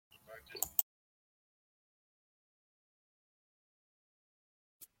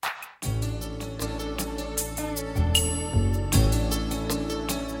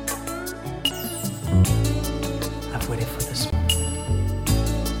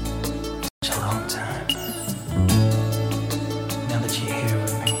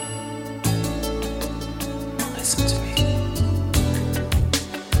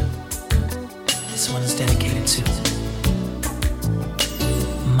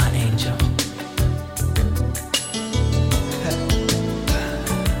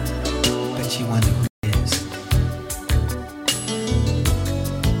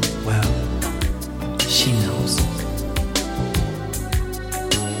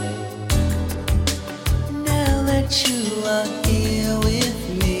you are here with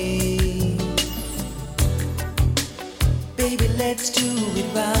me. Baby, let's do it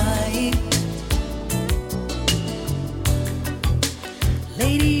right.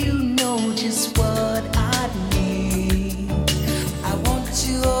 Lady, you know just what I need. I want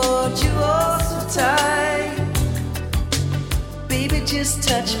to hold you all so tight. Baby, just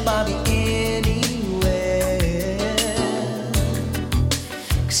touch Bobby anywhere.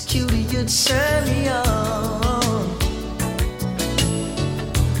 'Cause cutie, you turn me on.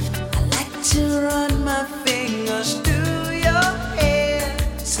 I like to run my fingers through your hair.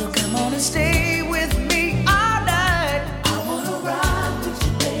 So come on and stay with me all night. I wanna ride with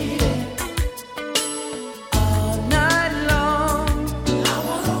you, baby, all night long. I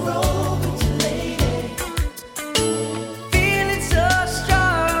wanna roll with you, lady, feeling so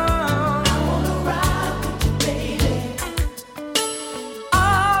strong. I wanna ride with you, baby,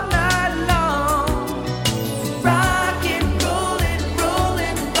 all night long. Rockin', rollin',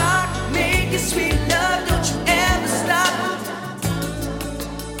 rollin', rock, making sweet love, don't you ever stop.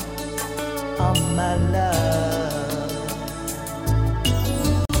 Oh my love.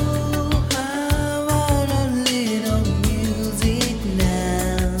 Ooh, I want a little music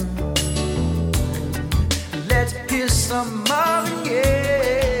now. Let's hear some Marvin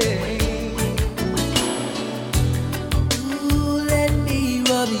Gaye. Ooh, let me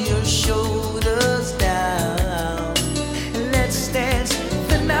rub your shoulders down. Let's dance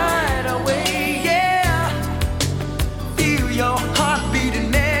the night away, yeah. Feel your heart beating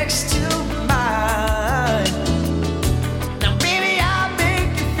next to mine. Now, baby, I'll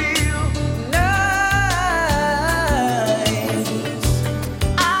make you feel nice.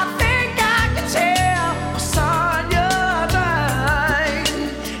 I think I can tell what's on your mind,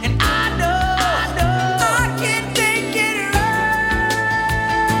 and I know I can make it right.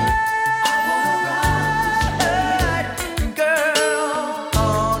 I wanna ride, girl,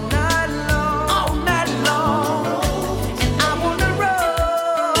 all night long, and I wanna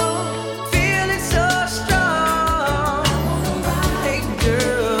roll, feeling so strong. Hey,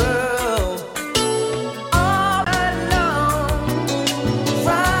 girl, all night long.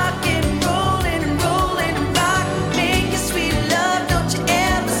 Rockin', rollin', rollin', rock, making sweet love, don't you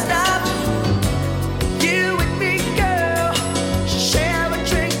ever stop. You and me, girl, share a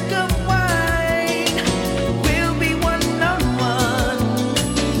drink of wine. We'll be one-on-one,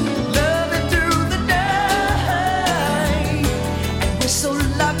 loving through the night. And we're so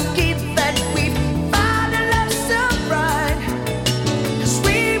lucky that we found a love so bright. 'Cause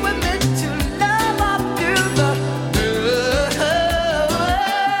we were meant to love all through the night.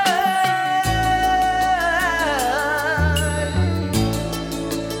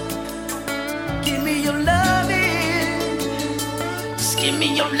 Give me your loving, just give me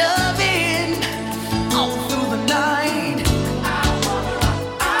your loving all through the night. I wanna rock,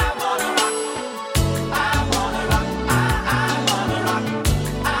 I wanna rock, I wanna rock, I wanna rock,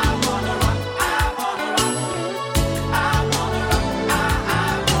 I wanna rock, I wanna rock, I wanna rock,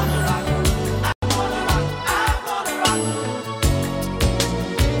 I wanna rock, I wanna rock, I wanna rock.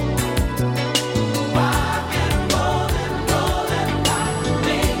 Rock and rollin', rollin', rock,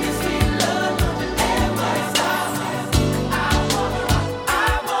 making sweet love, don't you ever stop. I wanna rock,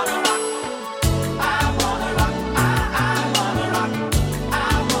 I wanna rock, I wanna rock, I wanna rock,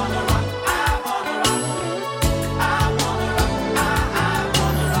 I wanna rock, I wanna rock, I wanna rock, I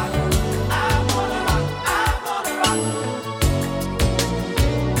wanna rock, I wanna rock, I wanna rock.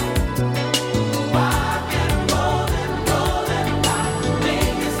 Rock and rollin', rollin', rock,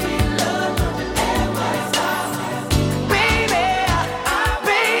 making sweet love, don't you ever stop. Baby,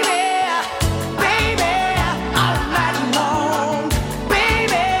 baby, all night long.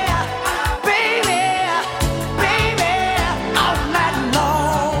 Baby, all night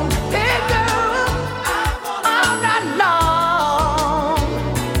long. Hey, girl, all night long.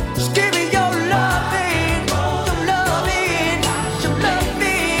 Just give me your loving, your loving, your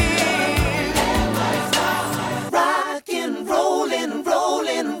loving. Rockin', rollin',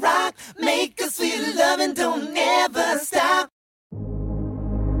 rollin', rock, make us sweet loving, don't ever stop.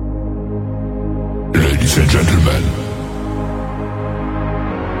 Ladies and gentlemen,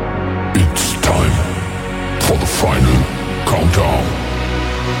 it's time for the final countdown.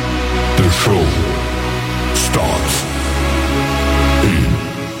 The show starts in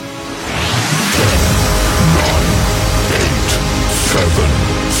 10, 9, 8, 7,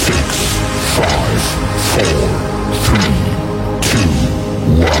 6, 5, 4, 3, 2,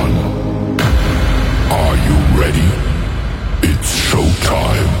 1. Are you ready? It's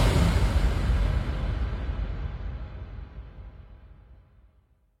showtime.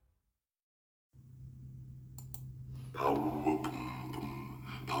 Welcome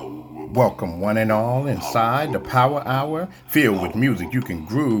one and all inside the Power Hour, filled with music you can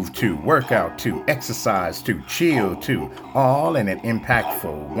groove to, work out to, exercise to, chill to, all in an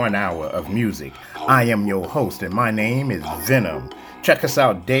impactful 1 hour of music. I am your host and my name is Venom. Check us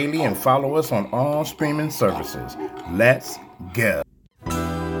out daily and follow us on all streaming services. Let's go.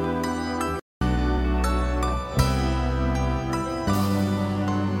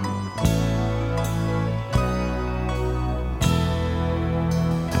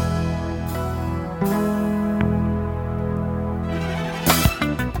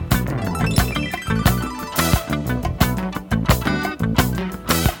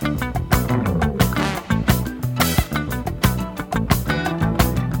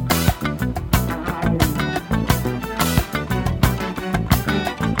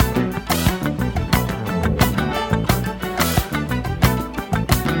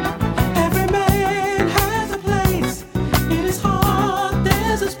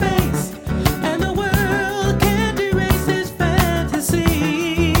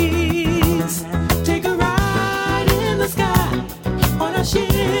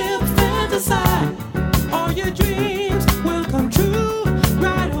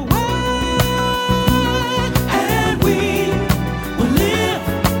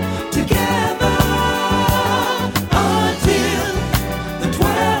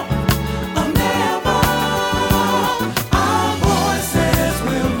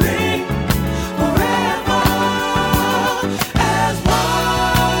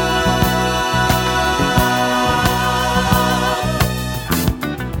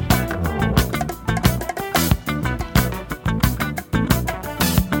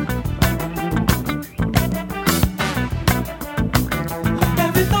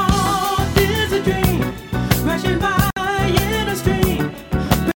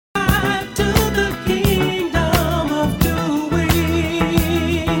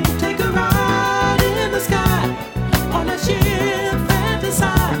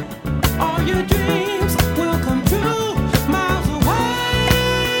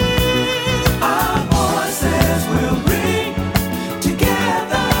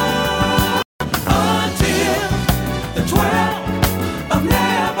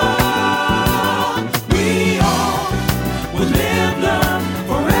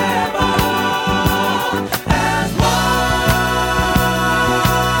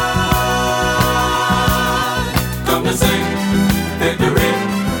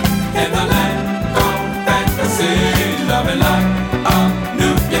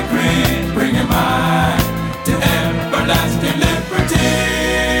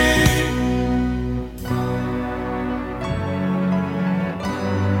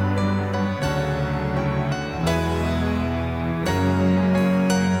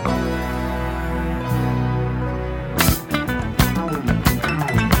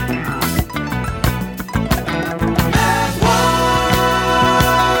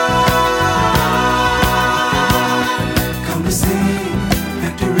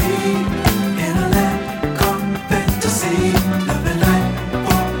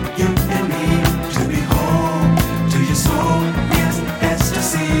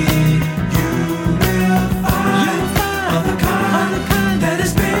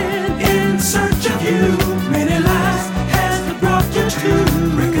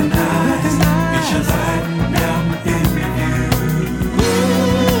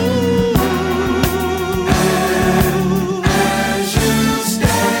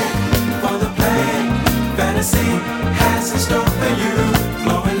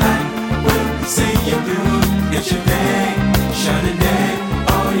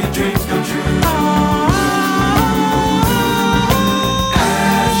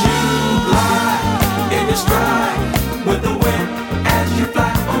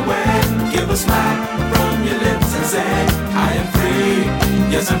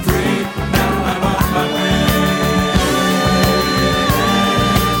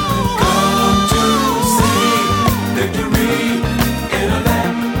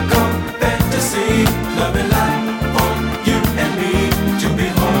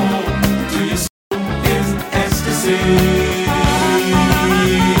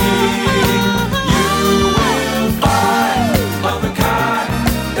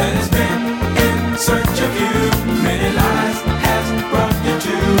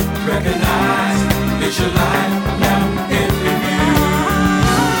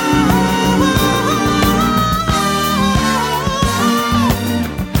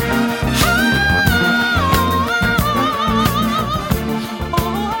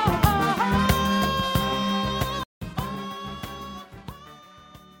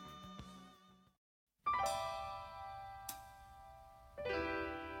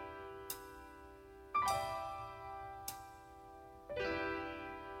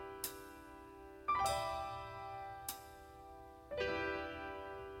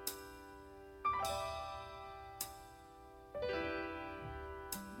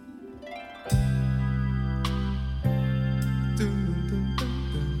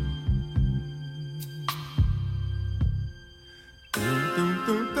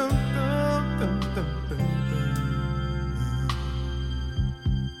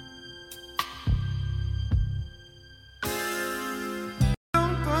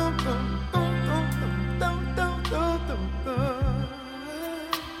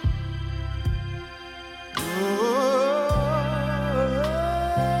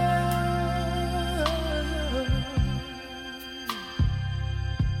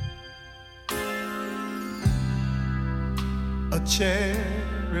 chair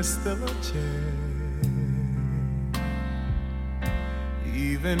is still a chair,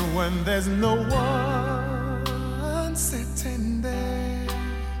 even when there's no one sitting there.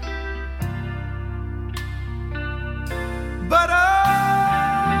 But a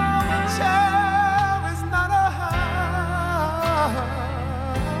chair is not a house,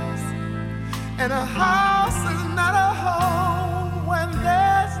 and a house is not a home when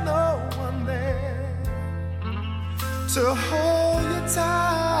there's no one there to hold you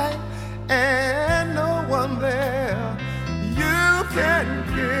tight, and no one there you can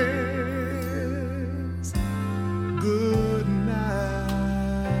kiss good night.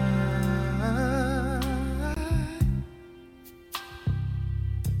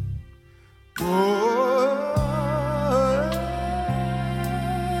 Oh,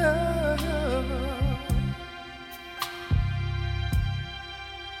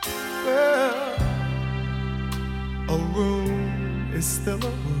 well, a room is still a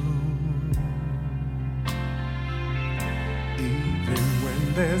room, even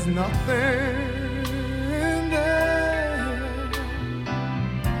when there's nothing there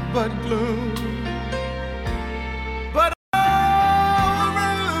but gloom. But a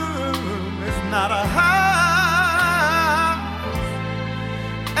room is not a house,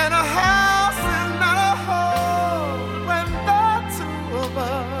 and a house is not a home when the two of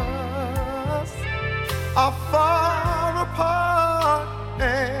us are far apart,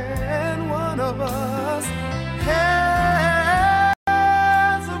 and one of us has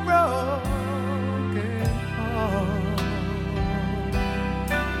a broken heart.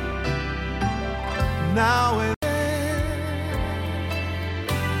 Now and then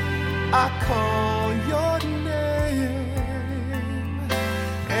I call your name,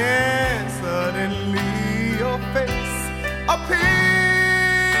 and suddenly your face appears,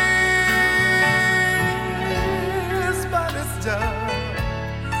 but it's just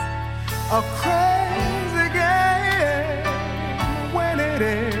a crazy game. When it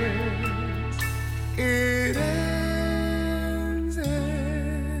ends, it ends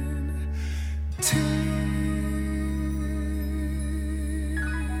in tears.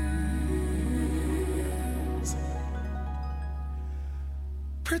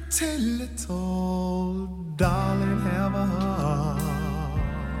 Pretty little darling, have a heart.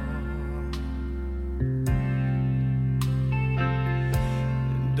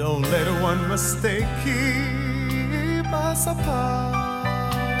 Don't let one mistake keep us apart.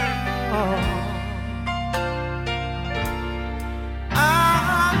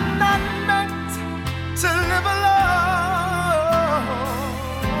 I'm not meant to live alone.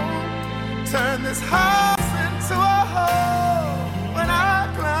 Turn this house into a home when I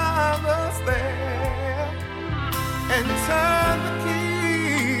climb the stair and turn the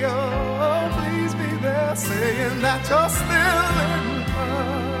key. Oh, please be there, saying that you're still in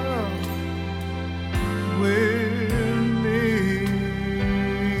love with me.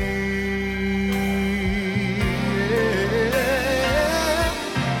 Yeah.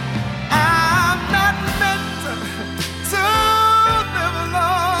 I'm not meant to live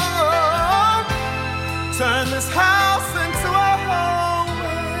alone. Turn this house into a home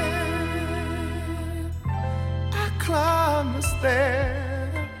when I climb the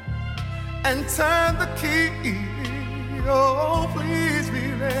stair and turn the key. Oh, please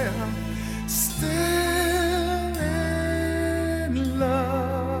be there, still in love.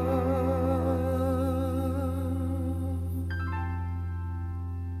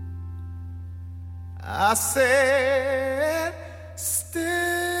 I said, still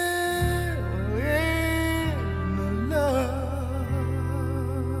in love.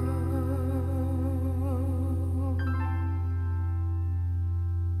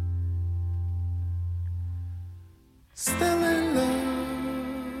 Still in love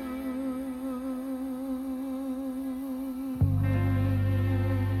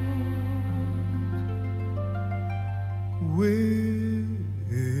with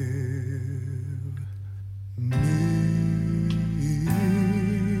me.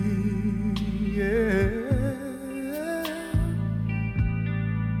 Yeah.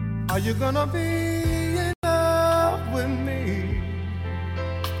 Are you gonna be in love with me?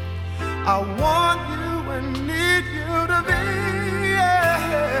 I want you and need you to be,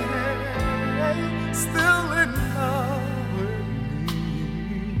 still in love with me.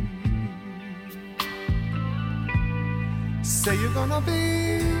 Say you're gonna be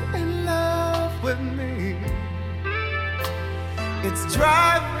in love with me. It's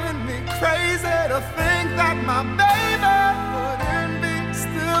driving me crazy to think that my baby wouldn't be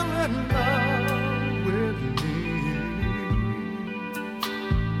still in love with me.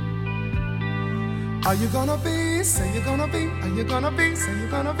 Are you gonna be? Say you're gonna be. Are you gonna be? Say you're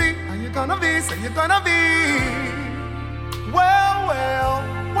gonna be. Are you gonna be? Say you're gonna be. Well, well,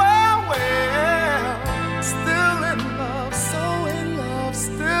 well, well. Still in love, so in love,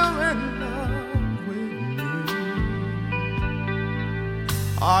 still in love with me.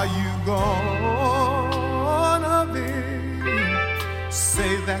 Are you gonna be?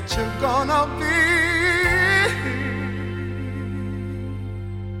 Say that you're gonna be.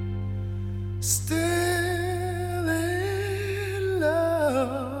 Still in love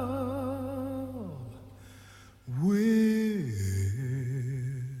with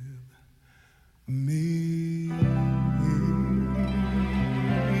me.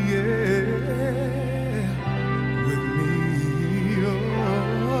 Yeah, with me. Oh,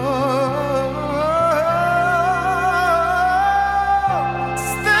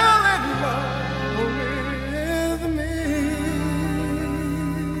 still in love with me.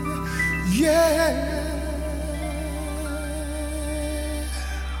 Yeah.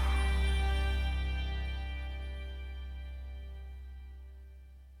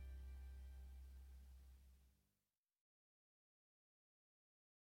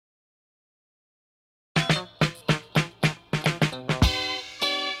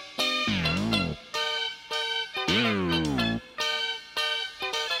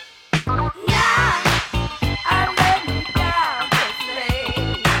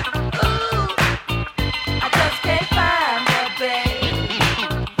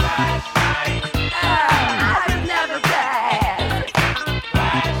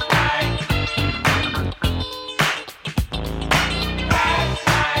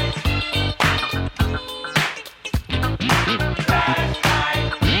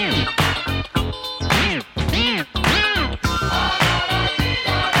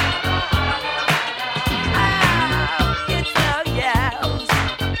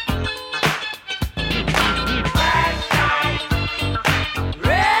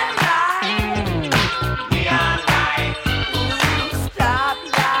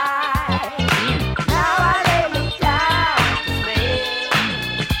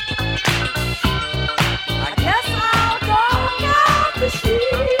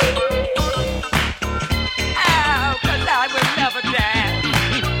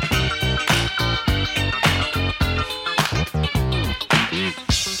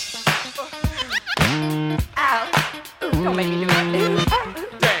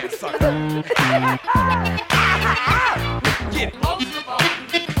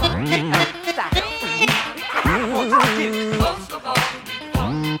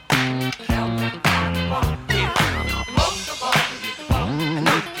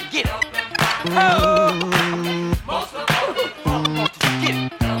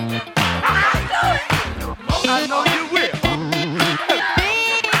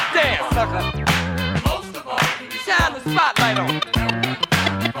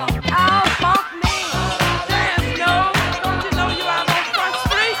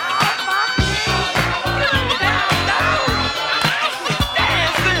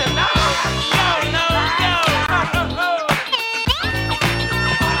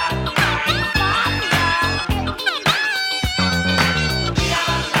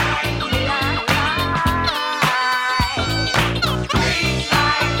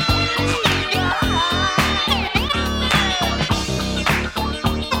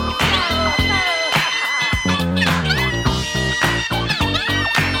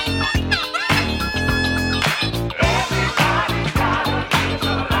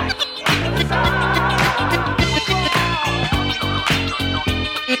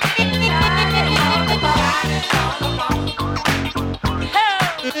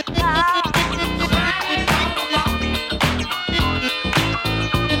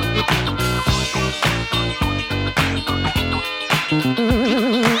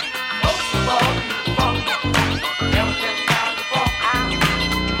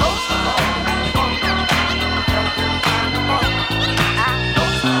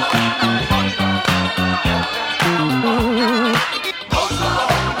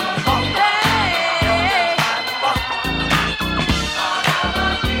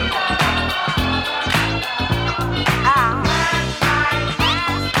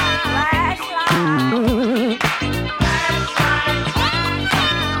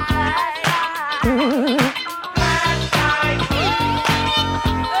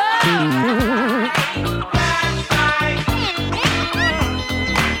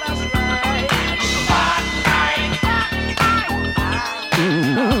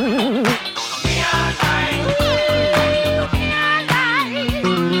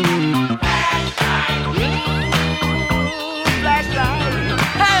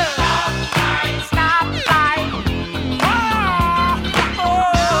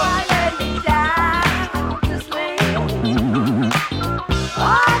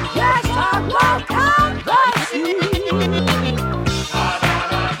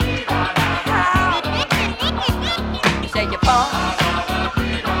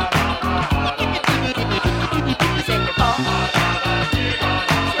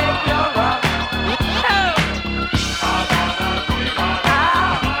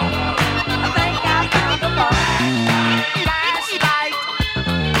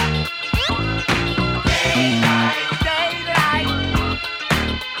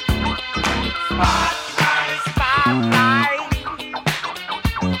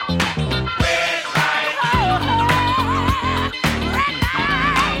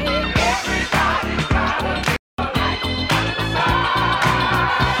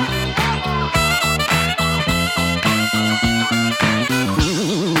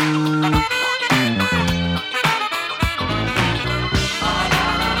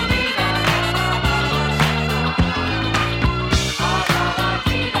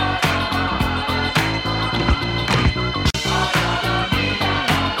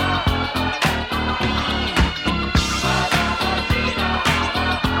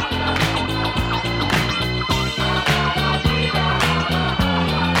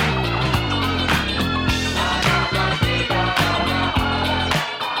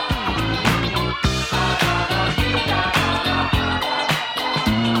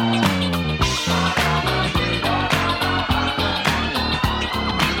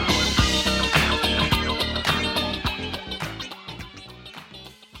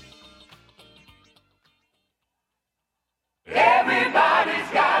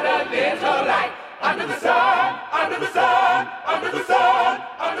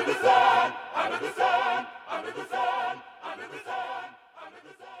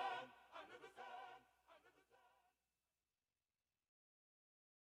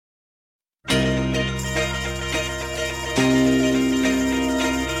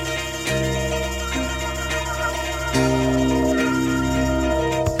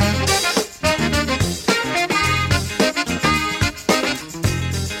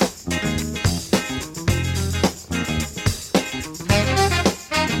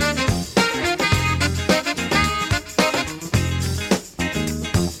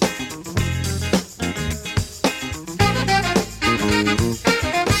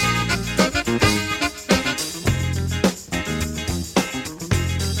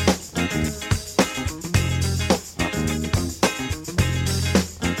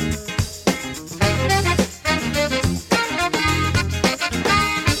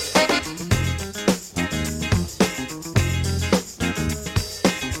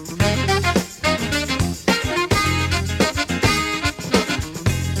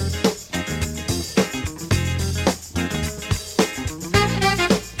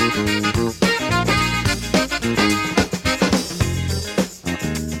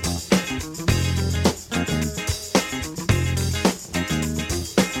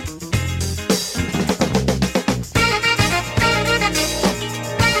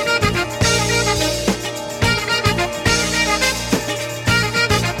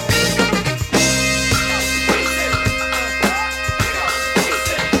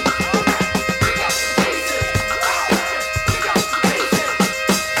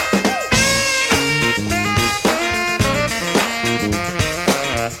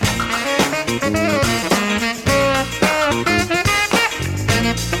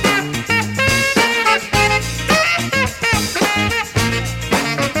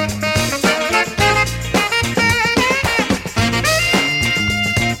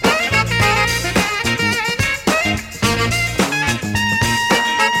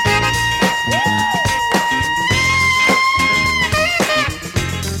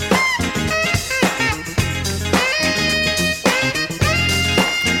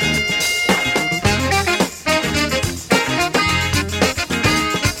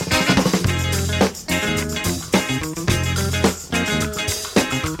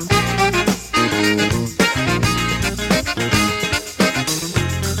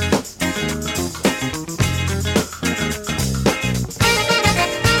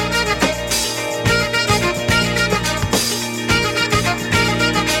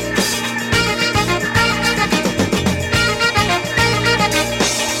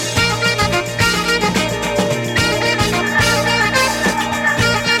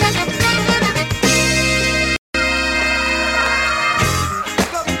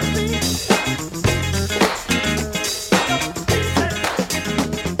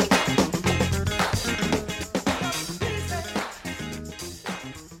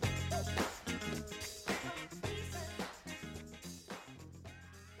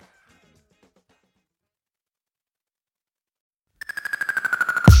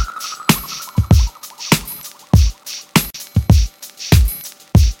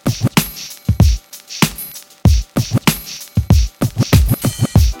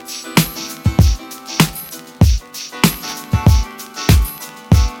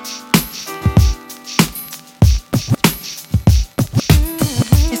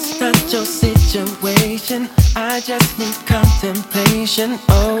 situation. I just need contemplation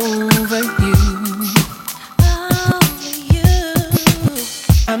over you.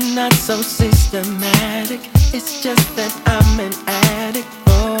 I'm not so systematic. It's just that I'm an addict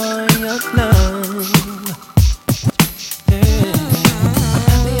for your love. Yeah. I'm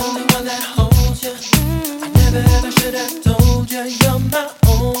not the only one that holds you. I never ever should have told you you're my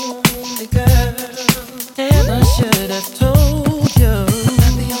only girl. Never should have told you. I'm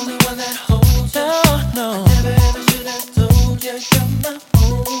not the only one that holds you. No, no. I never ever should have told you you're my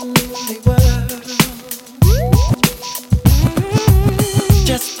only world.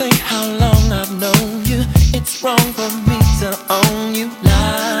 Just think how long I've known you. It's wrong for me to own you.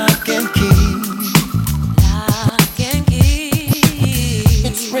 Lock and key. Lock and key.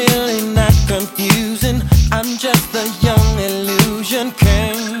 It's really not confusing. I'm just a young illusion.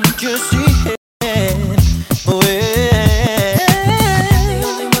 Can't you see it? Well, I'm the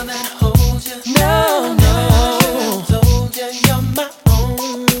only one that holds you. No, no. I never should have told you you're my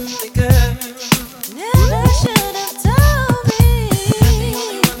only girl. Never should have told me. I'm the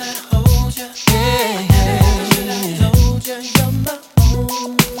only one that holds you. Yeah, yeah. I never should have told you you're my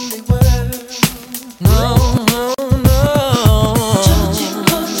only world. No, no, no. Georgia,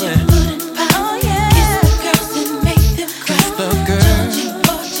 Georgia, put it power. Kiss the girls and make them cry. Kiss the girls.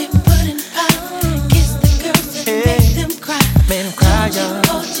 Georgia, put it power. Kiss the girls and make them cry. Make them cry, y'all.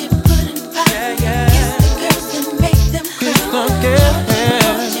 Georgia, put it power. Kiss the girls and make them cry.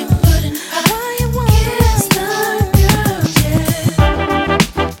 Georgia, put it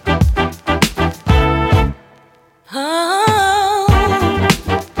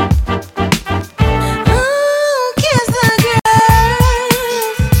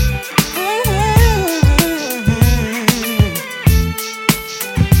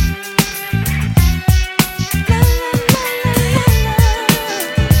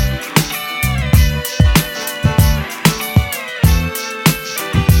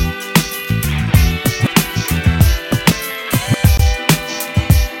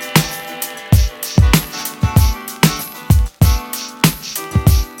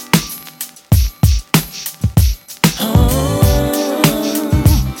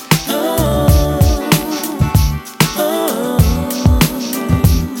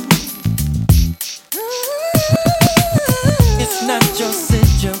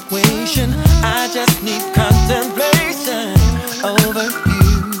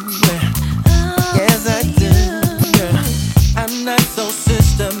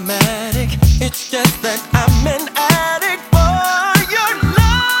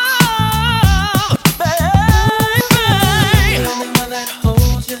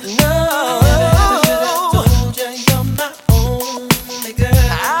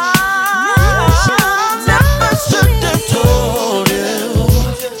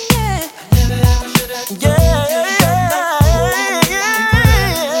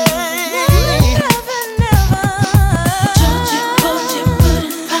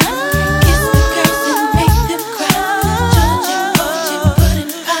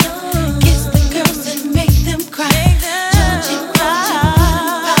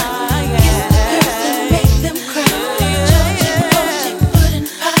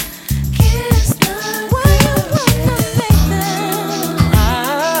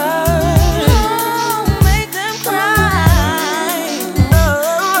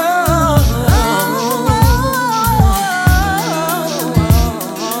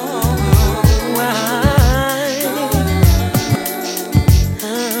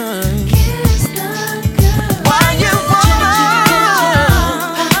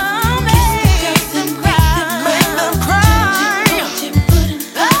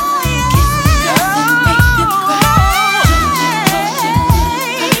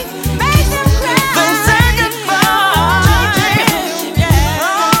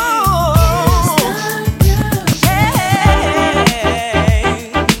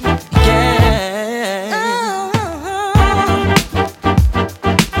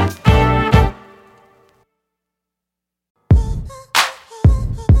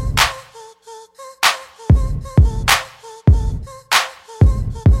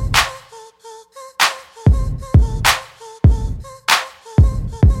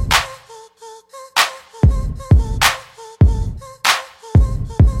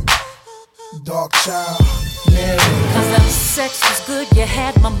Dark child, Mary. Cause the sex was good, you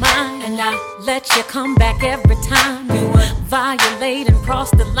had my mind. And I let you come back every time. You would violate and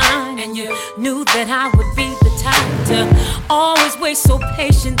cross the line. And you knew that I would be the type to always wait so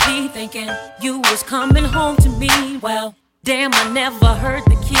patiently, thinking you was coming home to me. Well, damn, I never heard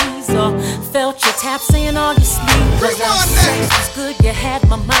the keys or felt your tap saying all your sleep. Cause the sex was good, you had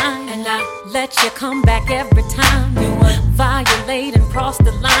my mind. And I let you come back every time. You would violate and cross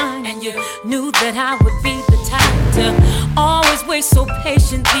the line. And you knew that I would be the type to always wait so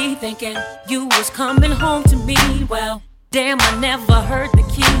patiently, thinking you was coming home to me. Well, damn, I never heard the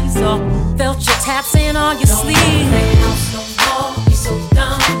keys or felt your tap saying all your sleep. Don't play house no more, you so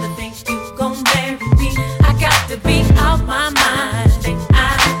dumb to think you gon' marry me. I got to be out my mind. Think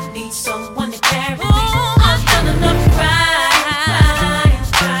I need someone to carry me. I've done enough crying.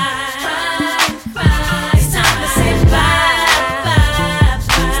 It's time to say bye.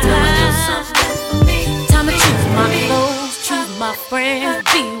 It's time to do something for me. Time to choose my clothes, choose my friends,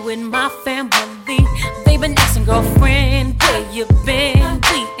 be with my family. They been asking, girlfriend, where you been?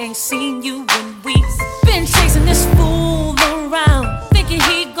 We ain't seen you in weeks. Been chasing this fool around, thinking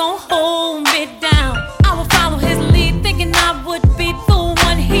he gon' hold me down. I would follow his lead, thinking I would be the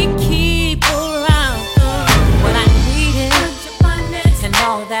one he keep around. When I needed and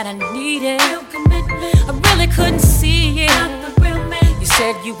all that I needed, I really couldn't see it. You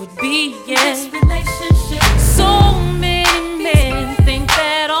said you would be it. So many men think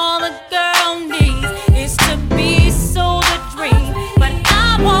that all a girl needs is to be sold a dream, but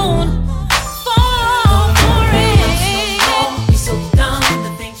I won't fall for it. You're so dumb to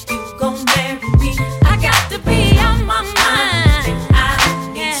think you gon' marry me. I got to be out my mind. I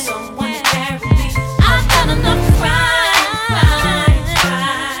need someone to carry me. I've done enough crying.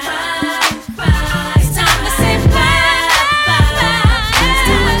 It's time to say bye. It's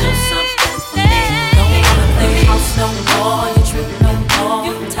time to do something for me. Don't wanna play house no more. You trip no more.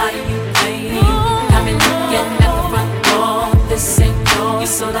 I'm tired you playing. Got me looking at the front door. This ain't yours,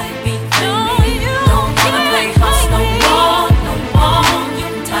 so that be clean. Don't wanna play house no more, no more.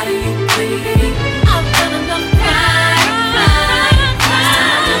 I'm tired you playing. I've done enough crying. It's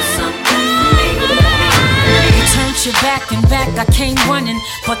time to do something for me. You turned your back and back, I came running.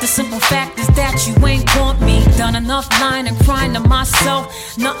 But the simple fact is that you ain't want me. Done enough lying and crying to myself.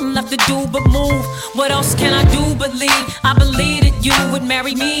 Nothing left to do but move. What else can I do but leave? I believe that you would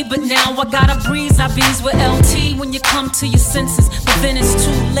marry me, but now I gotta breeze. I bees with LT when you come to your senses. But then it's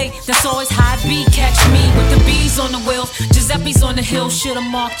too late, that's always how it be. Catch me with the bees on the wheels. Giuseppe's on the hill, should've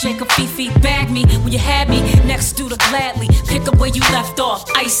marked Jacob Fifi. Bag me when you had me next to the gladly. Pick up where you left off,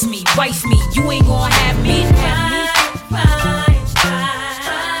 ice me, wife me. You ain't gonna have me.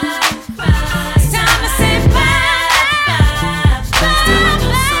 It's time to say bye. It's time to do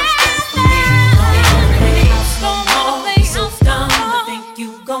something for me. Don't wanna play so dumb to think you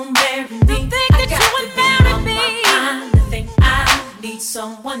gon' marry me. I got to be on my mind to think I need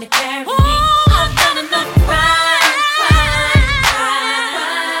someone to carry me. I've done enough crying.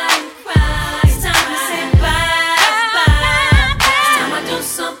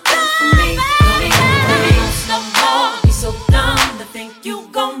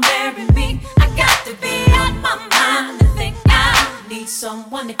 need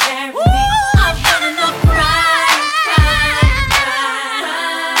someone to carry me. I'm running up crying, crying,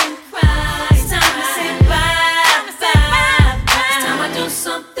 crying, crying. It's time to say bye, bye, bye. It's time I do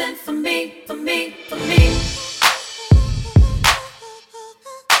something for me, for me, for me.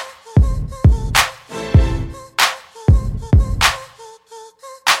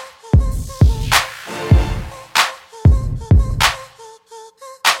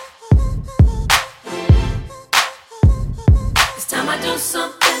 Do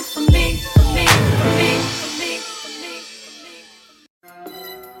something for me, for me, for me, for me, for me, for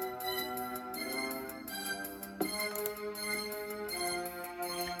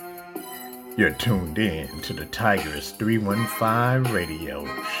me. You're tuned in to the Tigress 315 radio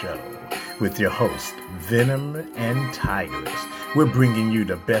show with your host, Venom and Tigress. We're bringing you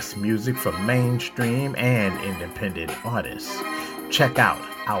the best music from mainstream and independent artists. Check out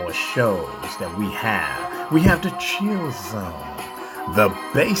our shows that we have. We have the Chill Zone, the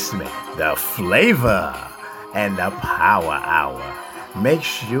Basement, the Flavor, and the Power Hour. Make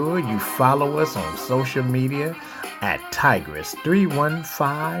sure you follow us on social media at Tigress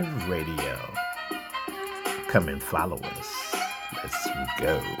 315 Radio. Come and follow us. Let's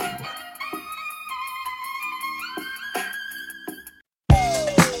go.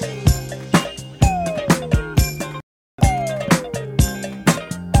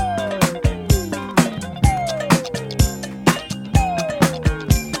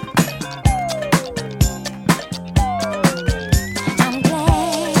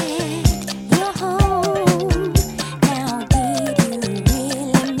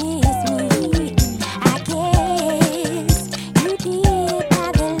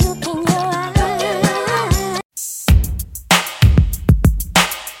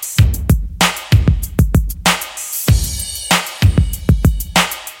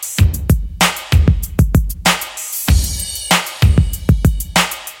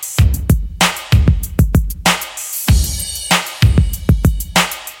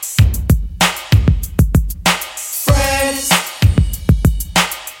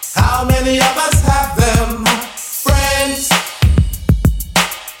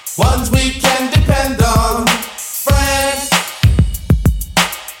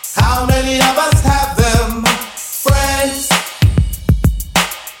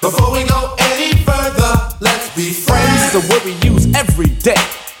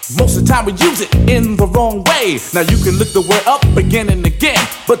 We use it in the wrong way. Now you can look the word up again and again,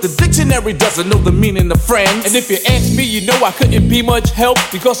 but the dictionary doesn't know the meaning of friends. And if you ask me, you know I couldn't be much help,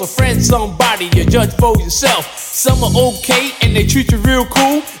 because a friend's somebody you judge for yourself. Some are okay and they treat you real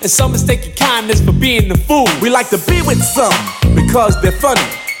cool, and some mistake your kindness for being the fool. We like to be with some because they're funny.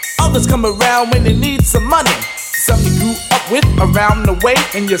 Others come around when they need some money. Some you grew up with around the way,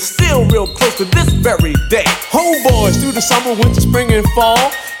 and you're still real close to this very day. Homeboys through the summer, winter, spring, and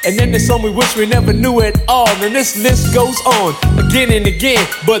fall. And then there's some we wish we never knew at all. And this list goes on again and again,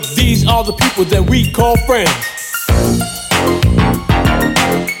 but these are the people that we call friends.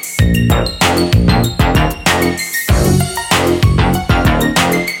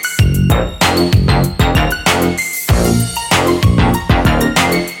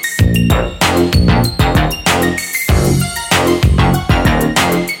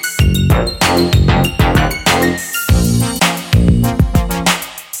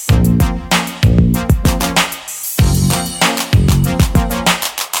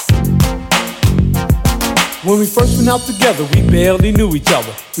 When we first went out together, we barely knew each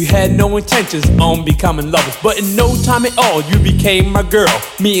other. We had no intentions on becoming lovers, but in no time at all, you became my girl.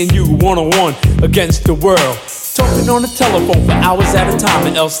 Me and you one-on-one against the world. Talking on the telephone for hours at a time,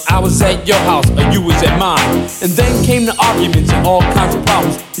 and else I was at your house or you was at mine. And then came the arguments and all kinds of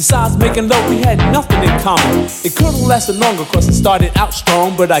problems. Besides making love, we had nothing in common. It could've lasted longer cause it started out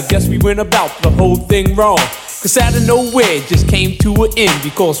strong, but I guess we went about the whole thing wrong. Cause out of nowhere it just came to an end,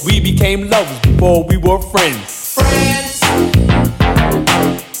 because we became lovers before we were friends. Friends,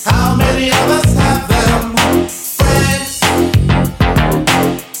 how many of us have them? Friends,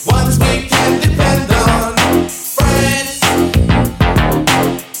 ones we can depend on. Friends,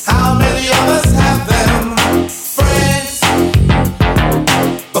 how many of us have them? Friends,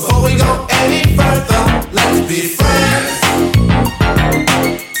 before we go any further, let's be friends.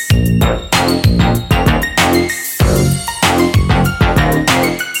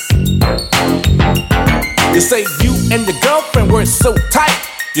 You say you and the girlfriend were so tight,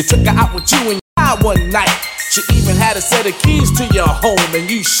 you took her out with you and I one night. She even had a set of keys to your home, and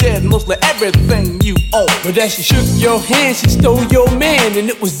you shared mostly everything you own. But as she shook your hand, she stole your man, and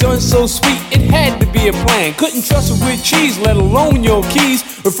it was done so sweet, it had to be a plan. Couldn't trust her with cheese, let alone your keys.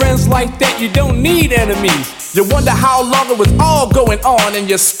 With friends like that, you don't need enemies. You wonder how long it was all going on, and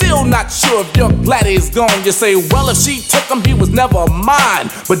you're still not sure if your glad he's gone. You say, well, if she took him, he was never mine.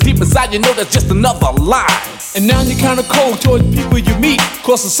 But deep inside, you know that's just another lie. And now you're kinda cold toward people you meet,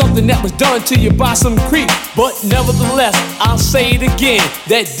 cause of something that was done to you by some creep. But nevertheless, I'll say it again,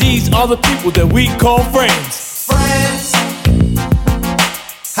 that these are the people that we call friends. Friends,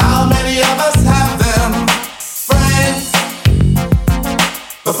 how many of us have them? Friends,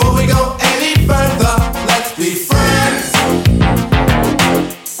 before we go any further, let's be friends.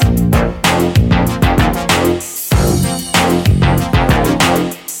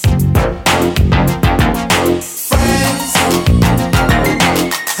 Friends,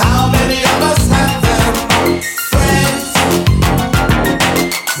 how many of us have them? Friends,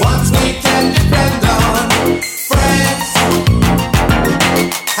 ones we can depend on. Friends,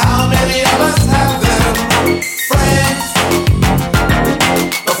 how many of us have them? Friends,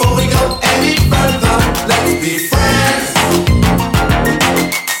 before we go any further, let's be friends.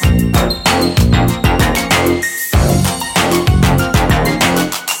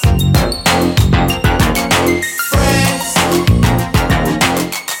 Friends,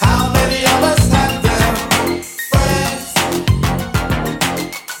 how many of us have them? Friends,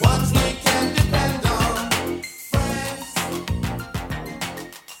 ones we can depend on. Friends,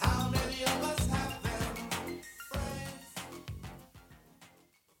 how many of us have them?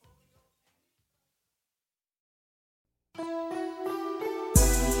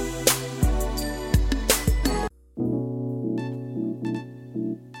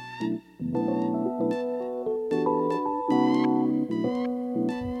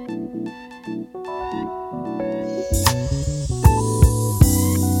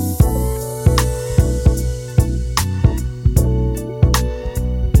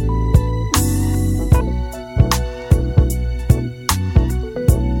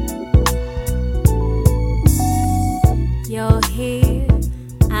 You're here,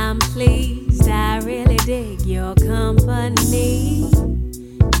 I'm pleased, I really dig your company.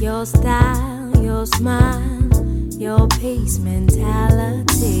 Your style, your smile, your peace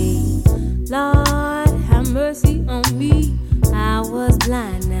mentality. Lord, have mercy on me. I was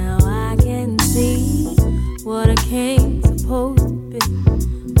blind, now I can see what a king's supposed to be.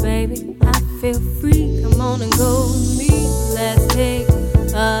 Baby, I feel free, come on and go with me. Let's take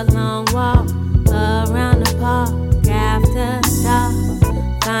a long walk around the park after dark.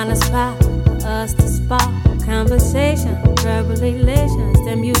 Find a spot for us to spark conversation, verbal elation,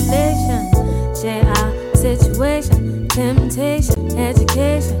 stimulation. Share our situation, temptation,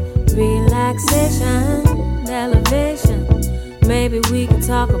 education, relaxation, elevation. Maybe we could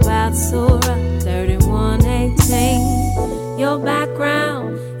talk about Surah 31:18. Your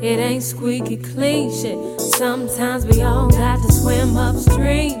background, it ain't squeaky clean shit. Sometimes we all got to swim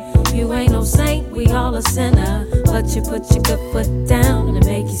upstream. You ain't no saint, we all a sinner. But you put your good foot down and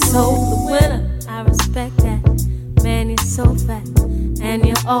make your soul the winner. I respect that. Man, you're so fat, and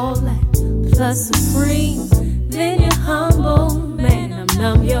you're all that, plus supreme. Then you're humble, man, I'm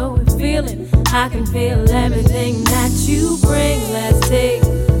numb, yo, with feeling. I can feel everything that you bring. Let's take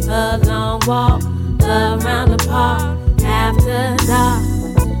a long walk around the park after dark.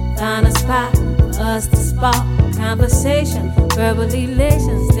 Find a spot for us to spark conversation, verbal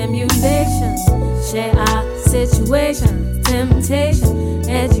elation, stimulation. Share our situation, temptation,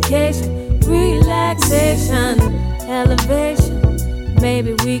 education, relaxation, elevation.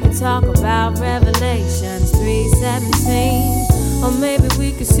 Maybe we could talk about Revelations 3:17. Or maybe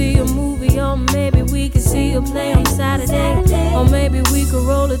we could see a movie, or maybe we could see a play on Saturday. Or maybe we could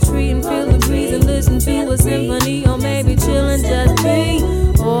roll a tree and feel the breeze and listen to a symphony. Or maybe chillin' just me.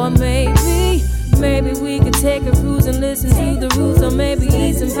 Or maybe we could take a cruise and listen to the roots. Or maybe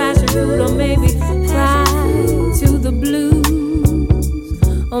eat some passion fruit. Or maybe fly to the blues.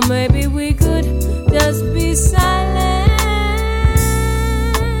 Or maybe we could just be silent.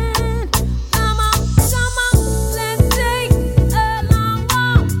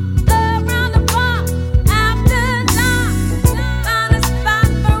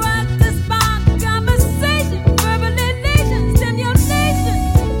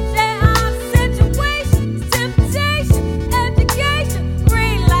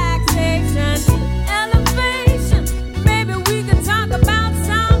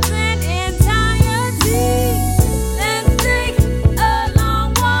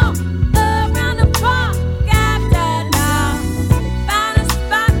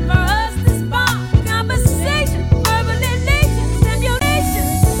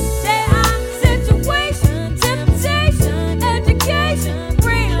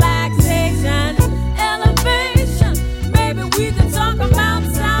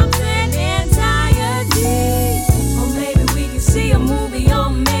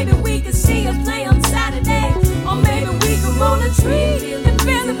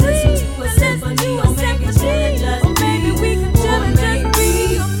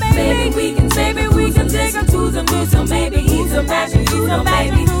 So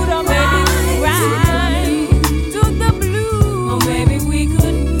baby, right to the blue. Oh baby, we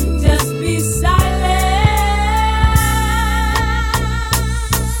could just be silent.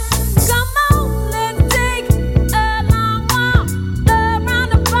 Come on, let's take a long walk around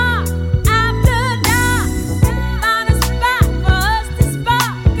the park after dark. Find a spot for us to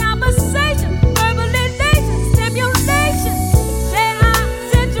spark conversation, verbalization, stimulation, share our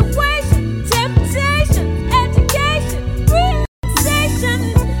situation, temptation, education, relaxation,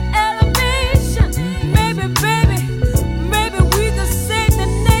 elevation. Maybe, baby, maybe we could save the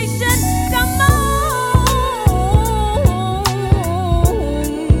nation. Come on,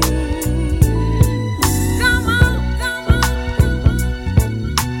 come on, come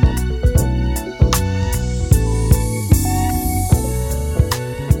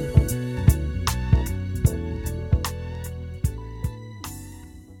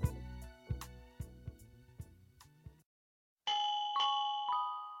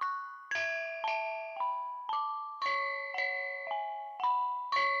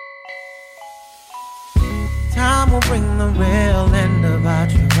Time will bring the real end of our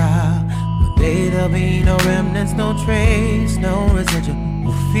trial. One day there'll be no remnants, no trace, no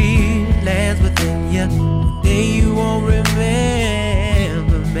residual feelings within you. One day you won't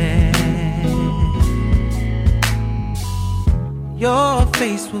remember me. Your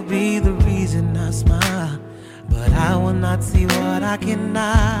face will be the reason I smile, but I will not see what I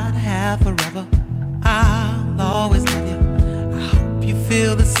cannot have forever. I'll always love you. I hope you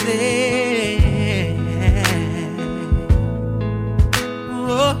feel the same.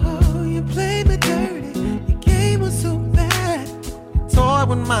 Oh, you played me dirty. Your game was so bad. You toyed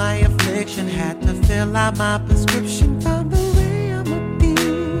with my affliction, had to fill out my prescription. Found the remedy.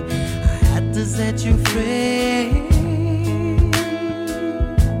 I had to set you free.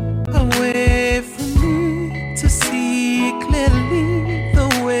 Away from me to see clearly the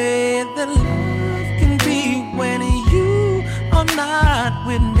way that love can be when you are not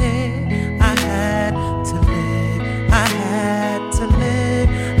with me. I had to live, I had to live,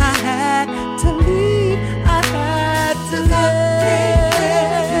 I had to leave, I had to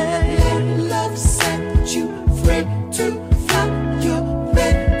live. Let love set you free to fly your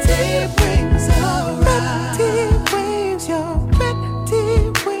pretty wings around. Pretty wings, your pretty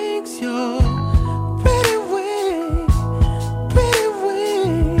wings, your pretty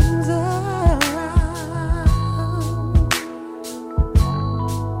wings around.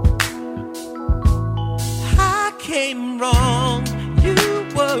 I came wrong, you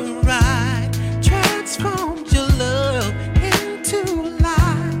were right. Transformed your love into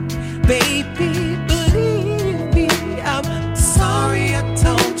life. Baby, believe me, I'm sorry I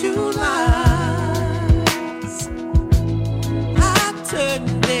told you lies. I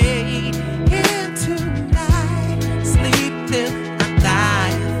turned day into night, sleep till I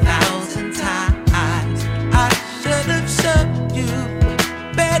die 1,000 times. I should have showed you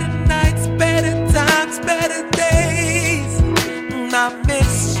better nights, better times, better days. I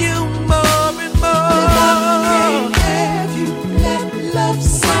miss you more and more. Have you let love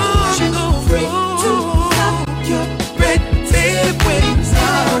set you free to fly your pretty wings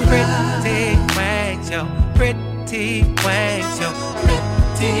around? Pretty wings, your pretty wings, your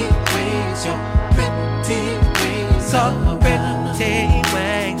pretty wings, your pretty wings, your pretty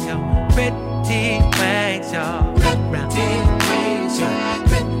wings, your pretty wings, your pretty wings, your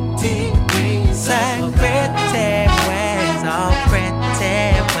pretty wings, like pretty wings, oh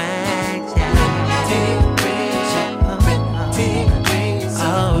pretty wings, yeah. Pretty wings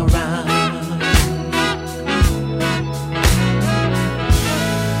around.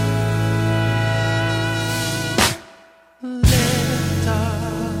 Lift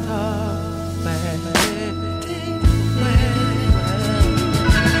up, baby.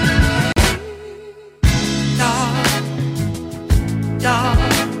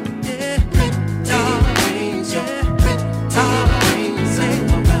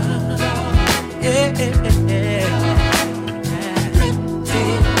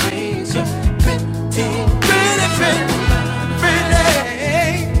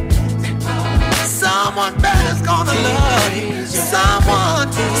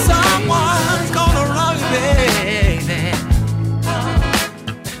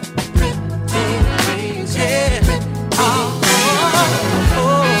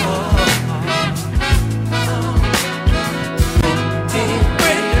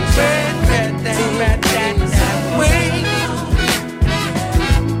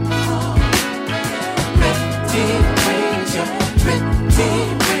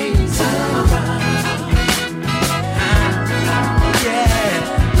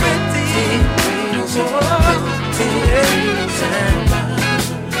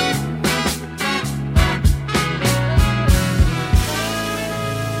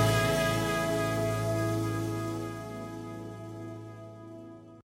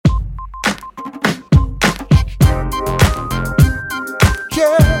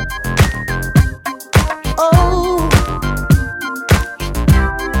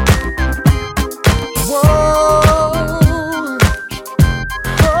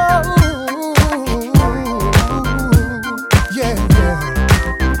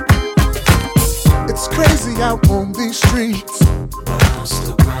 out on these streets.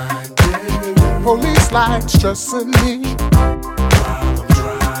 Police lights stressing me.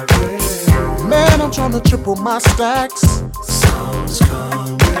 Man, I'm trying to triple my stacks.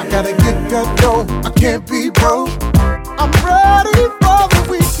 I gotta get that dough, I can't be broke. I'm ready for the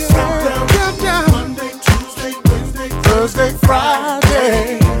weekend. Get down. Monday, Tuesday, Wednesday, Thursday,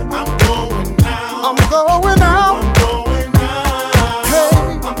 Friday. I'm going out. I'm going out. I'm going out. Hey,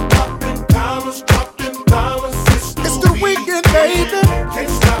 I'm popping dollars, dropping dollars. It's the weekend, baby. Can't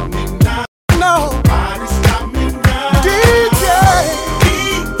stop me now. Nobody stop me now. DJ,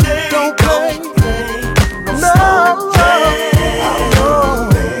 don't play. No.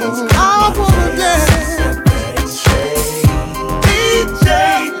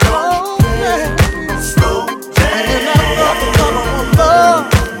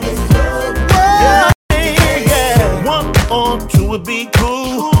 Would be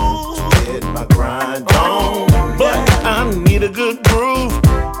cool to get my grind on, but I need a good groove.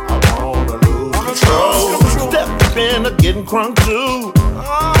 I wanna lose control. Step in or getting crunk too.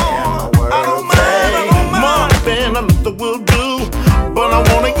 I don't mind. Marvin, a Luther will do, but I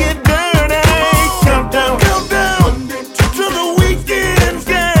wanna get dirty. Countdown, countdown to the weekend,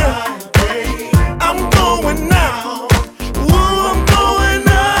 yeah. I'm going out. Ooh, I'm going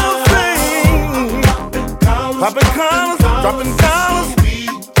out. Sing. Popping collars, dropping dollars.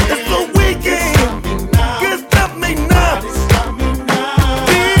 It's the weekend. Can't stop me now.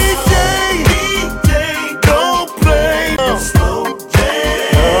 DJ, don't play no slow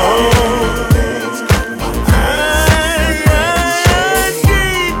jam.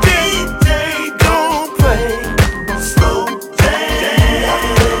 DJ, don't play no slow jam.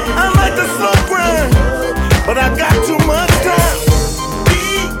 I like the slow grind, but I got too much time.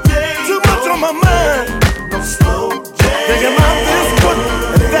 Too much on my mind. Thinking about this one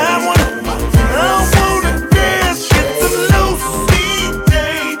and that one. I don't wanna dance, get to loose.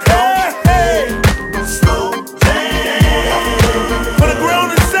 Hey, hey, slow down. For the grown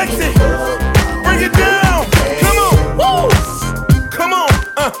and sexy, bring it down. Come on, woo. Come on,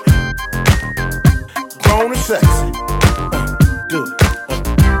 grown and sexy. Do it.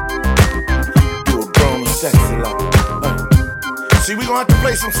 Do it grown and sexy like. See, we gonna have to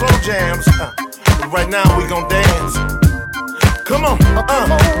play some slow jams. Right now we gon' dance. Come on,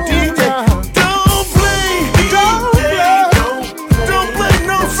 DJ, don't play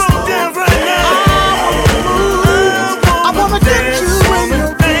no slow jams right now. I wanna get you in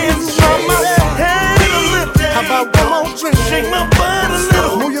your dance. Shake my head a little. How about one more drink? Shake my butt a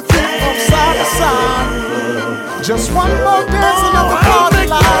little. Move your feet from side to side. Just one more dance and the party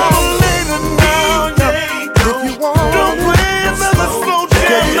line. Later now, if you want, don't play another slow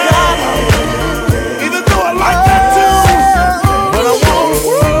jam now. I like that too, but I want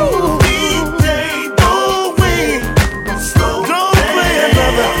DJ, don't play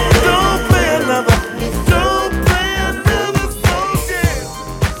another, don't play another slow jam.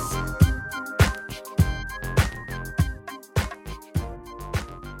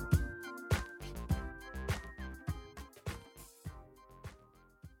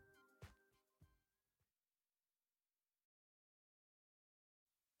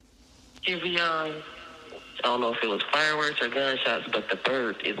 Here we are. I don't know if it was fireworks or gunshots, but the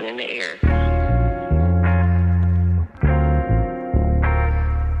bird is in the air.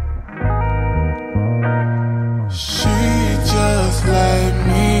 She just let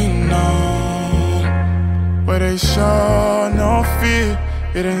me know where they show no fear.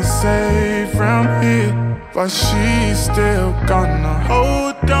 It ain't safe from here, but she's still gonna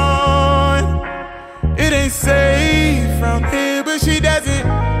hold on. It ain't safe from here, but she doesn't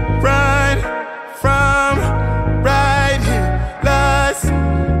run from right here. Lust,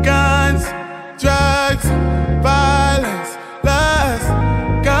 guns, drugs, violence. Lust,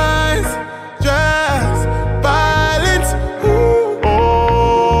 guns, drugs, violence. Ooh.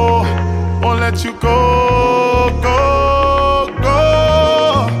 Oh, won't let you go, go, go.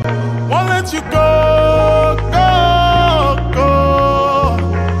 Won't let you go, go, go,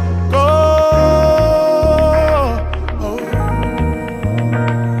 go. Oh.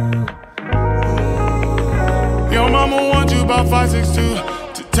 Your mama wants you about 5'6"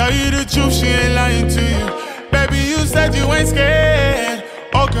 to tell you the truth, she ain't lying to you. Baby, you said you ain't scared.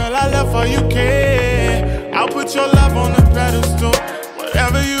 Oh girl, I love her, you care. I'll put your love on the pedestal.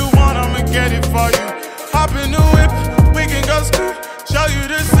 Whatever you want, I'ma get it for you. Hop in the whip, we can go scoot. Show you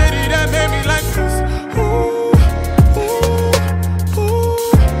the city that made me like this. Ooh, ooh,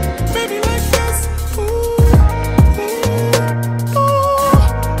 ooh, made me like this. Ooh, ooh, ooh,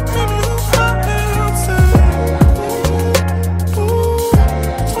 made me lose my outside. Ooh, ooh,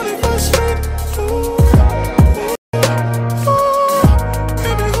 21st Street. Ooh.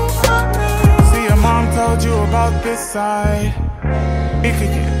 side. It could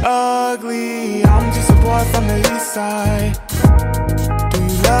get ugly. I'm just a boy from the east side. Do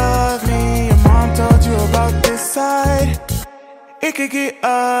you love me? Your mom told you about this side. It could get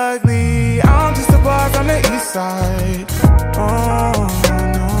ugly. I'm just a boy from the east side. Oh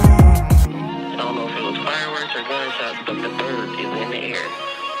no. I don't know if it was fireworks or gunshots, but the bird is in the air.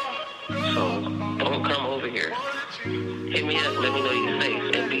 So don't come over here. Hit me up, let me know you're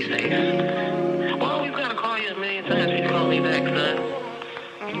safe and be safe. Well, you gotta call you a million times. You call me back, son.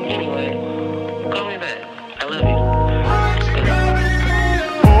 Anyway, call me back. I love you.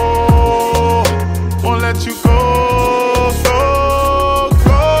 Oh, won't let you go, go,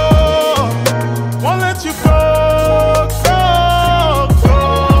 go. Won't let you go, go, go,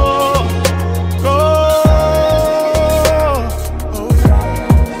 go.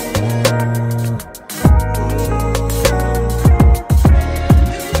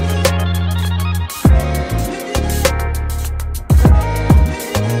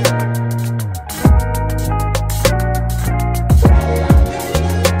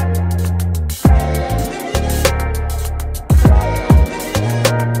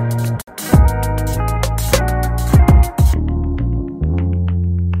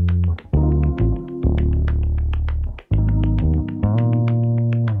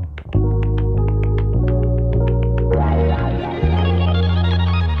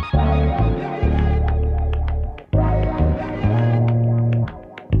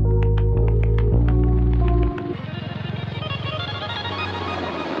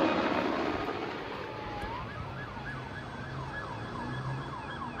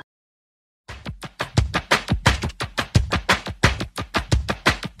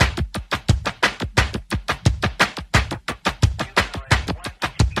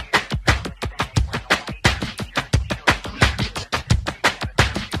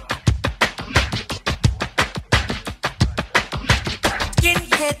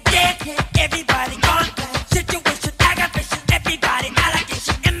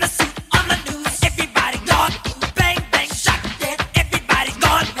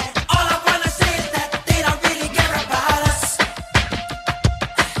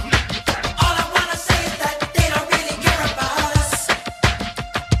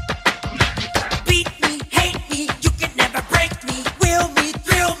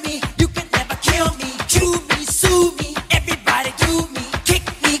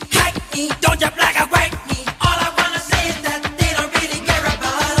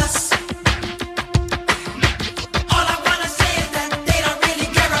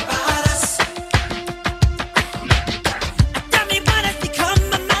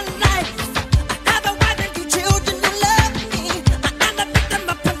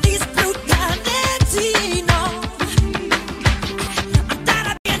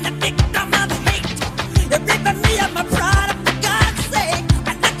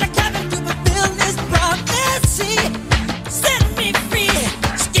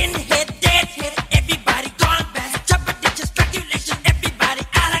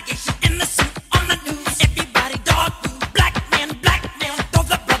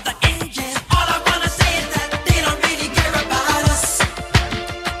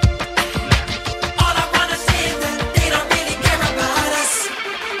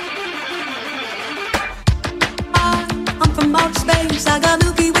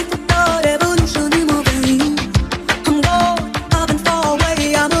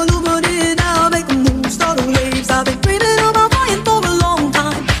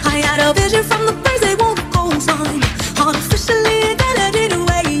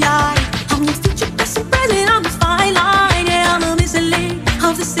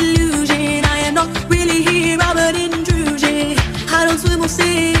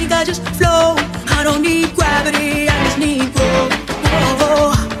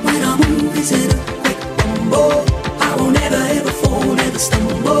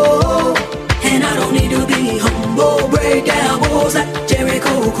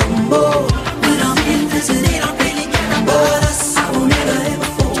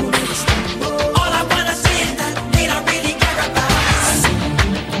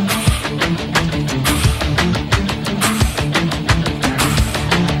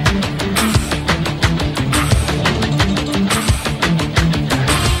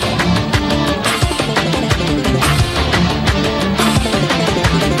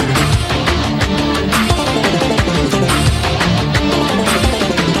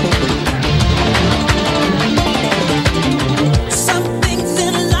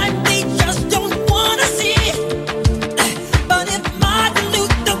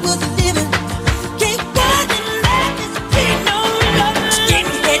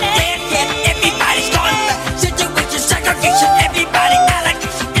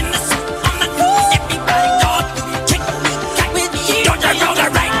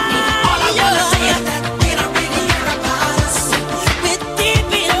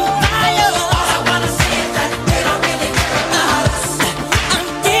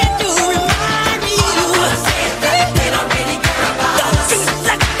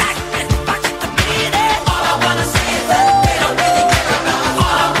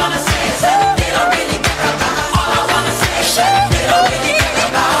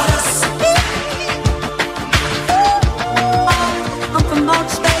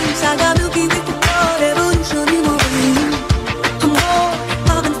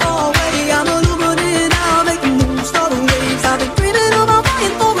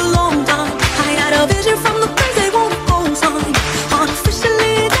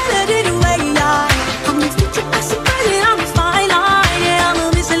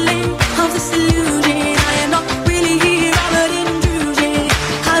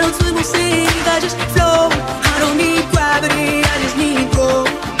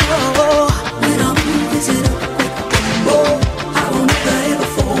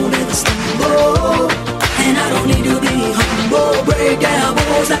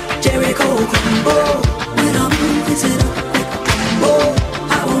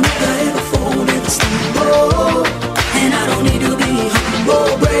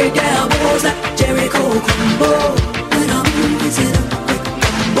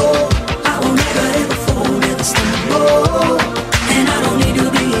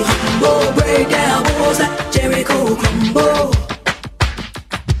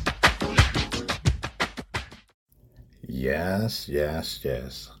 Yes, yes,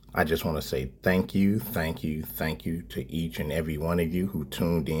 yes. I just want to say thank you, thank you, thank you to each and every one of you who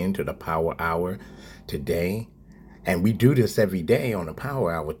tuned in to the Power Hour today. And we do this every day on the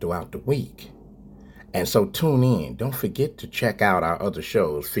Power Hour throughout the week. And so tune in. Don't forget to check out our other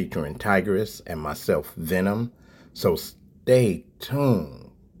shows featuring Tigress and myself, Venom. So stay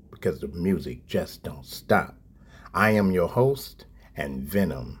tuned because the music just don't stop. I am your host, and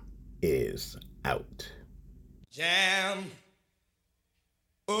Venom is out. Jam,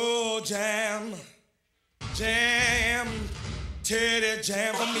 oh jam, jam, Teddy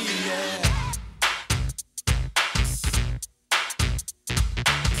jam for me, yeah.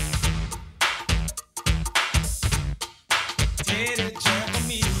 Teddy jam for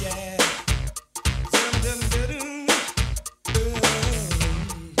me, yeah.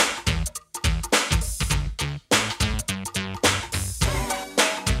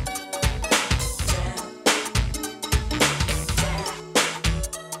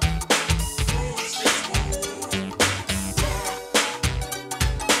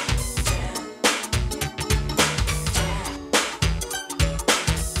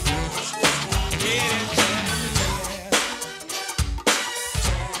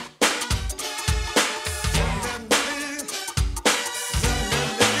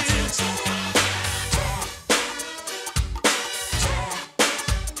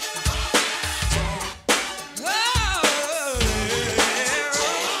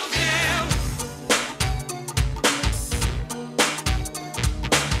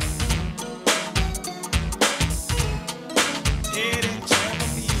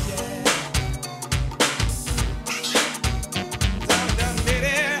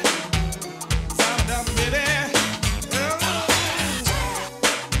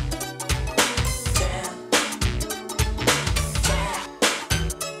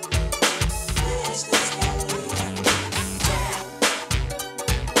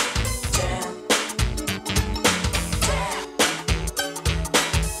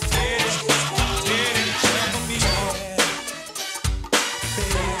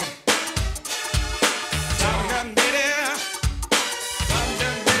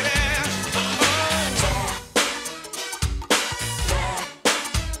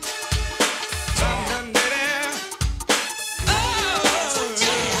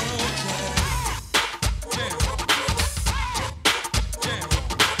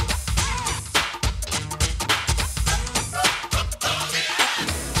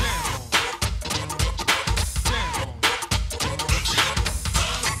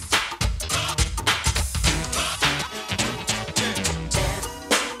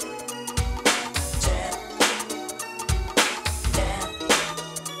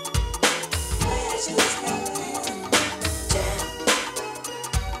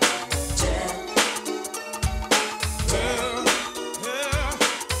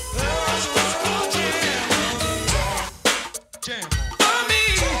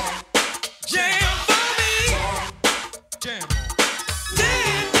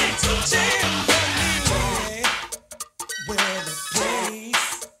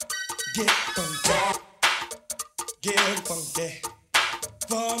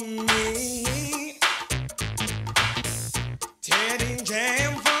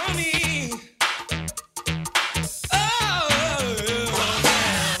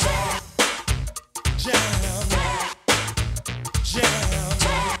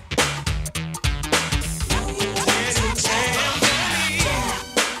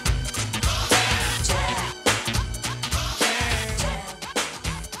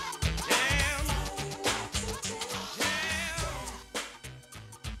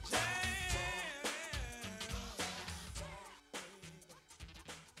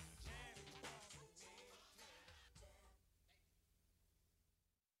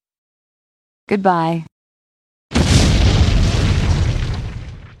 Goodbye.